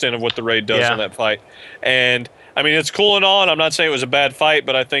 That's the extent of what the raid does in that fight. And, I mean, it's cool and all, and I'm not saying it was a bad fight,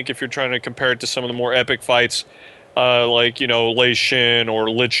 but I think if you're trying to compare it to some of the more epic fights, like, Lei Shin or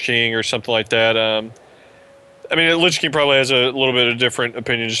Lich King or something like that, I mean, Lich King probably has a little bit of different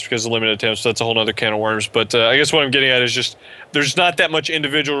opinion just because of limited attempts. So that's a whole other can of worms. But I guess what I'm getting at is just there's not that much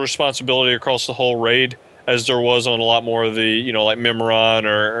individual responsibility across the whole raid as there was on a lot more of the, like Mimiron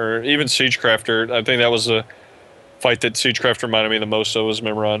or even Siegecrafter. I think that was the fight that Siegecraft reminded me the most of was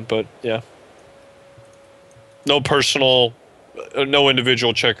Mimiron. But yeah, no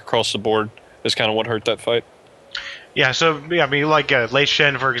individual check across the board is kind of what hurt that fight. Yeah, so I mean, like Lei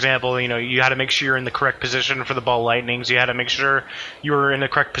Shen, for example, you had to make sure you're in the correct position for the ball lightnings. You had to make sure you were in the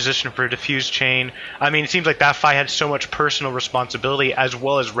correct position for a diffuse chain. I mean, it seems like that fight had so much personal responsibility as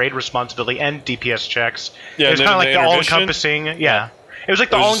well as raid responsibility and DPS checks. Yeah, it was kind of like the intermission? all-encompassing. Yeah. It was like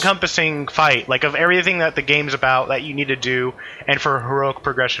the all-encompassing fight, like of everything that the game's about that you need to do, and for a heroic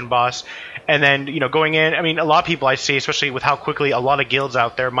progression boss. And then, going in, I mean, a lot of people I see, especially with how quickly a lot of guilds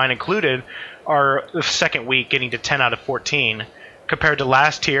out there, mine included, are the second week getting to 10 out of 14, compared to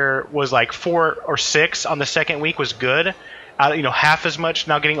last tier was like 4 or 6 on the second week was good. Half as much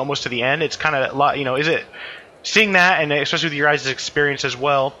now getting almost to the end. It's kind of a lot, is it seeing that, and especially with your guys' experience as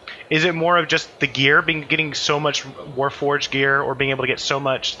well, is it more of just the gear, getting so much Warforged gear or being able to get so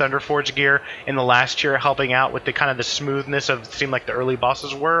much Thunderforged gear in the last tier helping out with the kind of the smoothness of it seemed like the early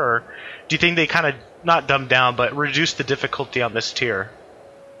bosses were, or do you think they kind of not dumbed down but reduced the difficulty on this tier?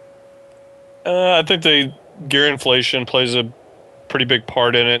 I think the gear inflation plays a pretty big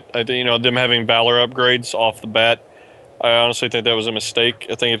part in it. I think, them having Valor upgrades off the bat, I honestly think that was a mistake.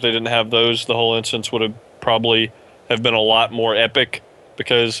 I think if they didn't have those, the whole instance would have probably have been a lot more epic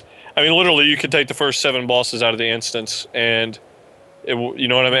because, I mean, literally you could take the first 7 bosses out of the instance and, you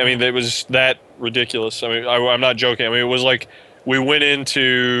know what I mean? I mean, it was that ridiculous. I mean, I'm not joking. I mean, it was like we went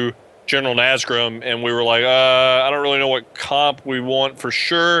into General Nazgrim and we were like, I don't really know what comp we want for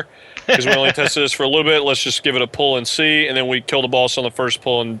sure. Because we only tested this for a little bit. Let's just give it a pull and see. And then we kill the boss on the first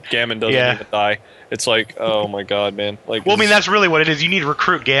pull, and Gammon doesn't even die. It's like, oh my god, man! Like, well, I mean, that's really what it is. You need to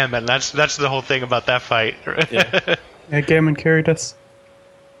recruit Gammon. That's the whole thing about that fight. Yeah, Gammon carried us.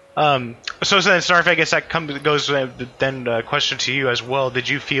 So then, Snarf, I guess that goes then question to you as well. Did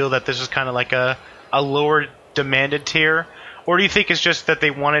you feel that this is kind of like a lower demanded tier, or do you think it's just that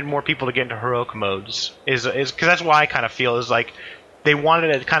they wanted more people to get into heroic modes? Is because that's why I kind of feel is like. They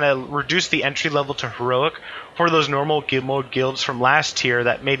wanted to kind of reduce the entry level to heroic for those normal guild mode guilds from last tier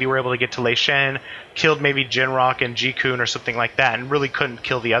that maybe were able to get to Lei Shen, killed maybe Jinrock and Jikun or something like that, and really couldn't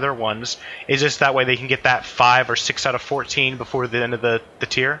kill the other ones. Is just that way they can get that 5 or 6 out of 14 before the end of the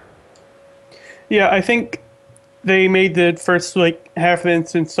tier? Yeah, I think they made the first half of the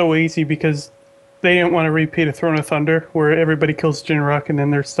instance so easy because they didn't want to repeat a Throne of Thunder where everybody kills Jinrock and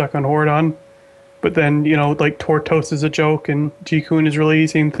then they're stuck on Hordon. But then, Tortos is a joke and Jikun is really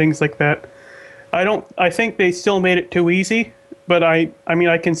easy and things like that. I think they still made it too easy, but I mean,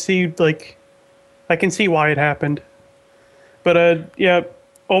 I can see why it happened. But, yeah,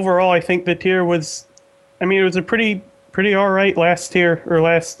 overall, I think the tier was, I mean, it was a pretty alright last tier, or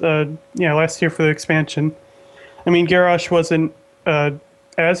last tier for the expansion. I mean, Garrosh wasn't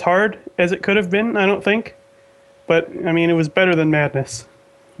as hard as it could have been, I don't think. But, I mean, it was better than Madness.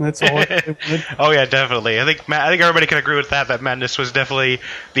 That's all. Oh yeah, definitely. I think everybody can agree with that. That Madness was definitely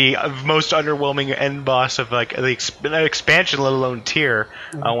the most underwhelming end boss of like the expansion, let alone tier,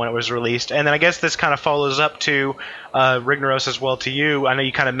 when it was released. And then I guess this kind of follows up to Rignaros as well. To you, I know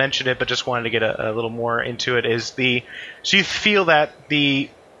you kind of mentioned it, but just wanted to get a little more into it. So you feel that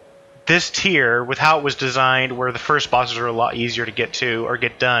this tier, with how it was designed, where the first bosses are a lot easier to get to or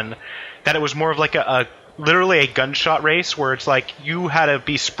get done, that it was more of like a literally a gunshot race where it's like you had to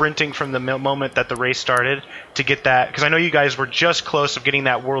be sprinting from the moment that the race started to get that, because I know you guys were just close of getting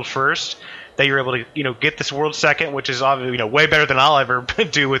that world first, that you're able to get this world second, which is obviously way better than I'll ever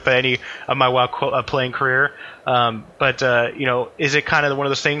do with any of my WoW playing career. But is it kind of one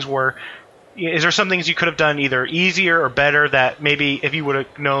of those things where is there some things you could have done either easier or better that maybe if you would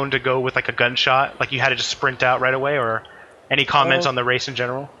have known to go with like a gunshot, like you had to just sprint out right away, or any comments on the race in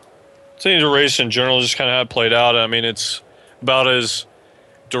general? I think the race in general, just kind of how it played out. I mean, it's about as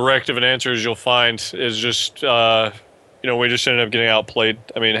direct of an answer as you'll find. Is just we just ended up getting outplayed.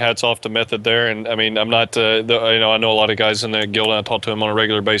 I mean, hats off to Method there. And I mean, I'm not I know a lot of guys in the guild, and I talk to them on a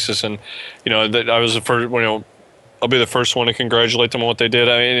regular basis. And I was the first. I'll be the first one to congratulate them on what they did.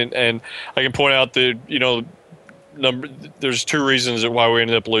 I mean, and I can point out that there's two reasons why we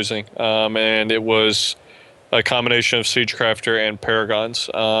ended up losing, and it was a combination of Siegecrafter and Paragons.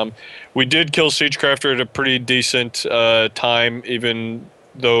 We did kill Siegecrafter at a pretty decent time, even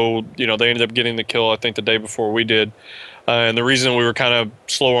though they ended up getting the kill I think the day before we did. And the reason we were kind of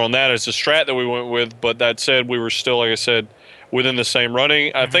slower on that is the strat that we went with. But that said, we were still, like I said, within the same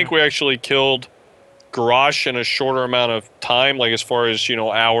running. I think we actually killed Garrosh in a shorter amount of time, like as far as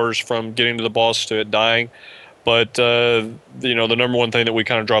hours from getting to the boss to it dying. But the number one thing that we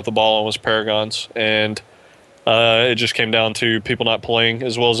kind of dropped the ball on was Paragons, and it just came down to people not playing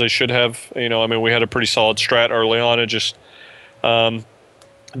as well as they should have. I mean, we had a pretty solid strat early on. It just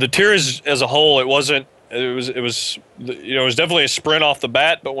the tiers as a whole, it was definitely a sprint off the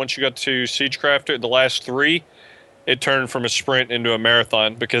bat. But once you got to Siegecrafter, the last three, it turned from a sprint into a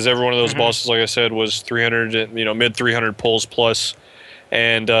marathon, because every one of those bosses, like I said, was 300, mid 300 pulls plus,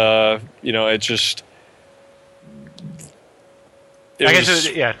 and it just.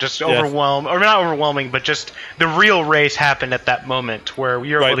 Overwhelmed, or not overwhelming, but just the real race happened at that moment where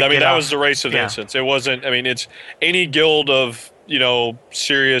you're able to get that off. was the race of the instance. It wasn't. I mean, it's any guild of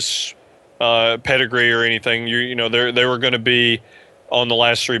serious pedigree or anything. They were going to be on the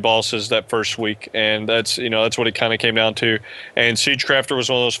last three bosses that first week, and that's what it kind of came down to. And Siegecrafter was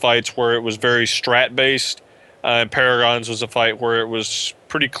one of those fights where it was very strat based, and Paragons was a fight where it was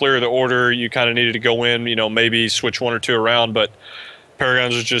pretty clear the order you kind of needed to go in. Maybe switch one or two around, but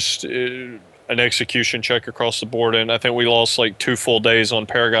Paragons was just an execution check across the board, and I think we lost like 2 full days on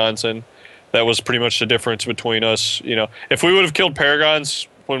Paragons, and that was pretty much the difference between us. If we would have killed Paragons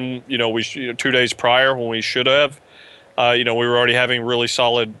when 2 days prior, when we should have, we were already having really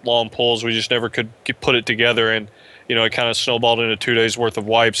solid long pulls. We just never could put it together, and it kind of snowballed into 2 days worth of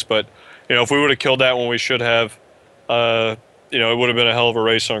wipes. But if we would have killed that when we should have, it would have been a hell of a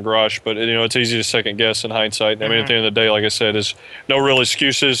race on Garrosh, but it's easy to second guess in hindsight. I mean, at the end of the day, like I said, is no real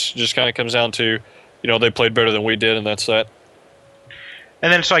excuses. Just kind of comes down to, they played better than we did, and that's that.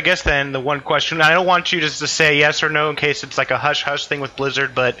 And then, so I guess then the one question, I don't want you just to say yes or no in case it's like a hush-hush thing with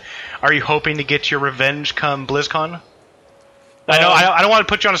Blizzard, but are you hoping to get your revenge come BlizzCon? I don't want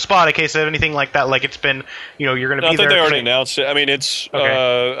to put you on a spot in case of anything like that. Like it's been, you're going to be there. I think they already announced it. I mean, it's. Okay.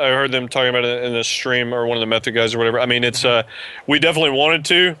 I heard them talking about it in the stream, or one of the Method guys or whatever. I mean, it's. We definitely wanted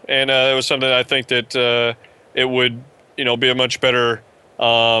to, and it was something I think that it would, be a much better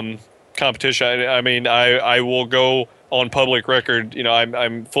competition. I mean, I will go on public record.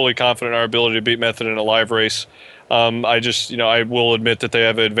 I'm fully confident in our ability to beat Method in a live race. I will admit that they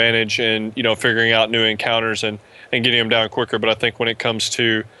have an advantage in, figuring out new encounters and getting them down quicker. But I think when it comes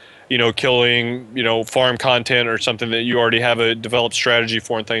to, killing, farm content or something that you already have a developed strategy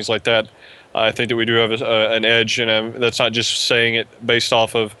for and things like that, I think that we do have an edge. And that's not just saying it based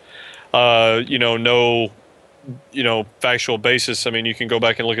off of, no, factual basis. I mean, you can go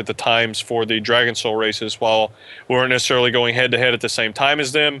back and look at the times for the Dragon Soul races. While we weren't necessarily going head to head at the same time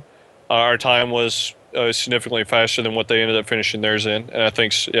as them, our time was significantly faster than what they ended up finishing theirs in. And I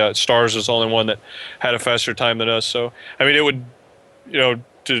think Stars is the only one that had a faster time than us. So, I mean, it would,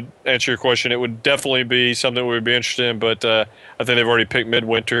 to answer your question, it would definitely be something we would be interested in. But I think they've already picked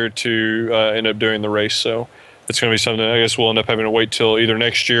Midwinter to end up doing the race. So it's going to be something I guess we'll end up having to wait till either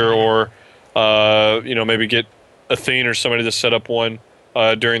next year or, maybe get Athene or somebody to set up one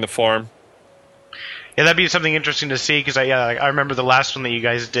during the farm. Yeah, that'd be something interesting to see because I remember the last one that you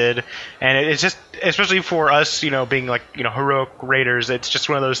guys did, and it's just, especially for us, being like heroic raiders, it's just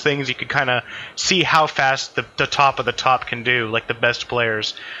one of those things you could kind of see how fast the top of the top can do, like the best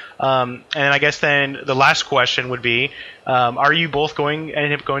players. And I guess then the last question would be, are you both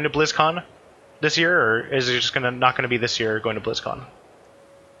end up going to BlizzCon this year, or is it just not gonna be this year going to BlizzCon?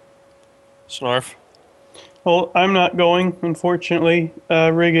 Snarf. Well, I'm not going, unfortunately.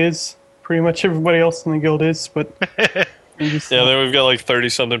 Rig is. Pretty much everybody else in the guild is, but Yeah, then we've got like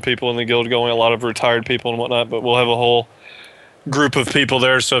 30-something people in the guild going, a lot of retired people and whatnot, but we'll have a whole group of people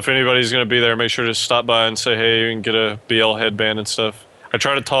there, so if anybody's going to be there, make sure to stop by and say hey and get a BL headband and stuff. I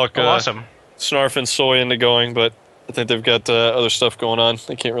try to talk awesome. Snarf and Soy into going, but I think they've got other stuff going on.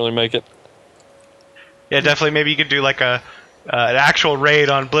 They can't really make it. Yeah, definitely. Maybe you could do like an actual raid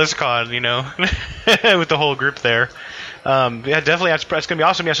on BlizzCon, with the whole group there. Yeah, definitely. That's going to be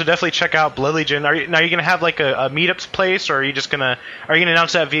awesome. Yeah, so definitely check out Blood Legion. Are you going to have like a meetups place, or are you just are you going to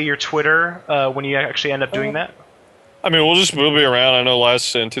announce that via your Twitter when you actually end up doing that? I mean, we'll be around. I know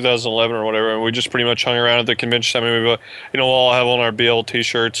last in 2011 or whatever, and we just pretty much hung around at the convention. I mean, we'll all have on our BL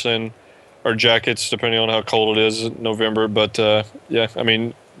t-shirts and our jackets, depending on how cold it is in November. But yeah, I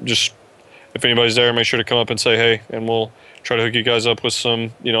mean, just if anybody's there, make sure to come up and say hey, and we'll try to hook you guys up with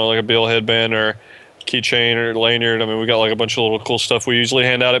some, like a BL headband or keychain or lanyard. I mean, we got like a bunch of little cool stuff we usually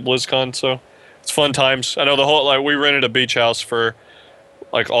hand out at BlizzCon, so it's fun times. I know we rented a beach house for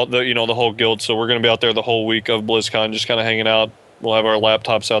like all the the whole guild, so we're gonna be out there the whole week of BlizzCon, just kind of hanging out. We'll have our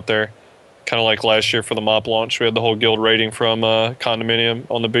laptops out there, kind of like last year for the mop launch. We had the whole guild raiding from condominium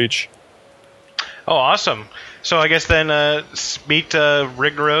on the beach. Oh, awesome! So I guess then meet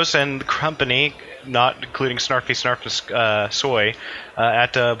Rignaros and company, not including Snarfy Snarf and Soy,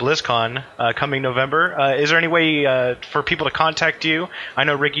 at BlizzCon coming November. Is there any way for people to contact you? I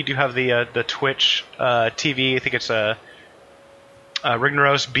know, Rick, you do have the Twitch TV. I think it's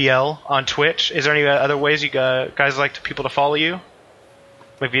Rignaros BL on Twitch. Is there any other ways you guys like people to follow you?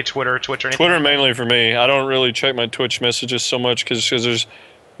 Like via Twitter or Twitch or anything? Twitter mainly for me. I don't really check my Twitch messages so much because there's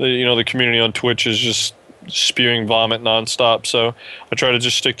the community on Twitch is just spewing vomit nonstop, so I try to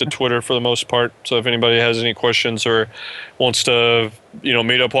just stick to Twitter for the most part. So if anybody has any questions or wants to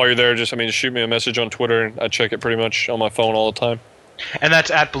meet up while you're there, just shoot me a message on Twitter, and I check it pretty much on my phone all the time. And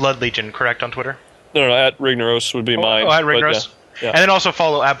that's at Blood Legion, correct, on Twitter? No, at Rignaros would be mine. Oh, at Rignaros. Yeah. And then also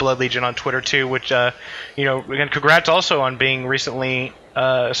follow at Blood Legion on Twitter too, which again, congrats also on being recently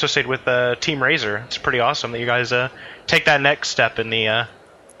associated with Team Razor. It's pretty awesome that you guys take that next step in the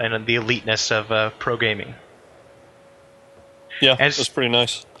eliteness of pro gaming. Yeah, that's pretty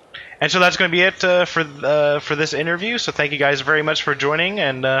nice. And so that's going to be it for this interview. So thank you guys very much for joining,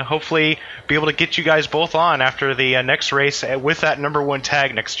 and hopefully be able to get you guys both on after the next race with that #1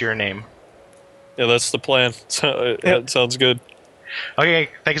 tag next to your name. Yeah, that's the plan. That sounds good. Okay,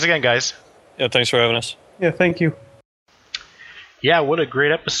 thanks again, guys. Yeah, thanks for having us. Yeah, thank you. Yeah, what a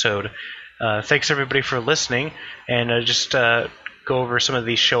great episode. Thanks everybody for listening, and just go over some of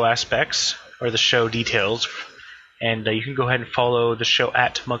these show aspects or the show details. And you can go ahead and follow the show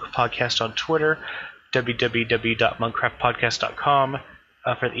at Monk Podcast on Twitter, www.monkcraftpodcast.com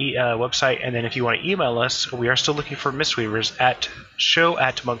for the website. And then if you want to email us, we are still looking for Mistweavers at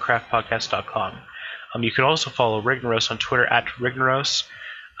show@monkcraftpodcast.com. You can also follow Rignaros on Twitter at Rignaros,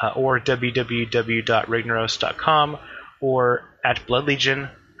 or www.rignaros.com, or at Blood Legion,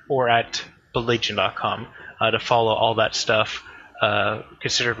 or at bloodlegion.com to follow all that stuff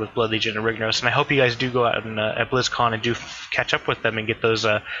considered with Blood Legion and Rignaros. And I hope you guys do go out and, at BlizzCon and do catch up with them and get those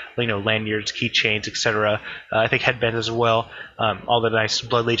lanyards, keychains, etc. I think headbands as well. All the nice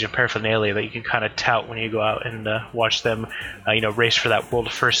Blood Legion paraphernalia that you can kind of tout when you go out and watch them race for that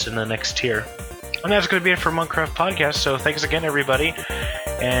world first in the next tier. And that's going to be it for Monkcraft Podcast. So thanks again, everybody,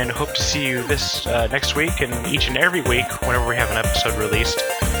 and hope to see you this next week and each and every week whenever we have an episode released.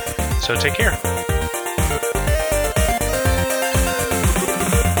 So take care.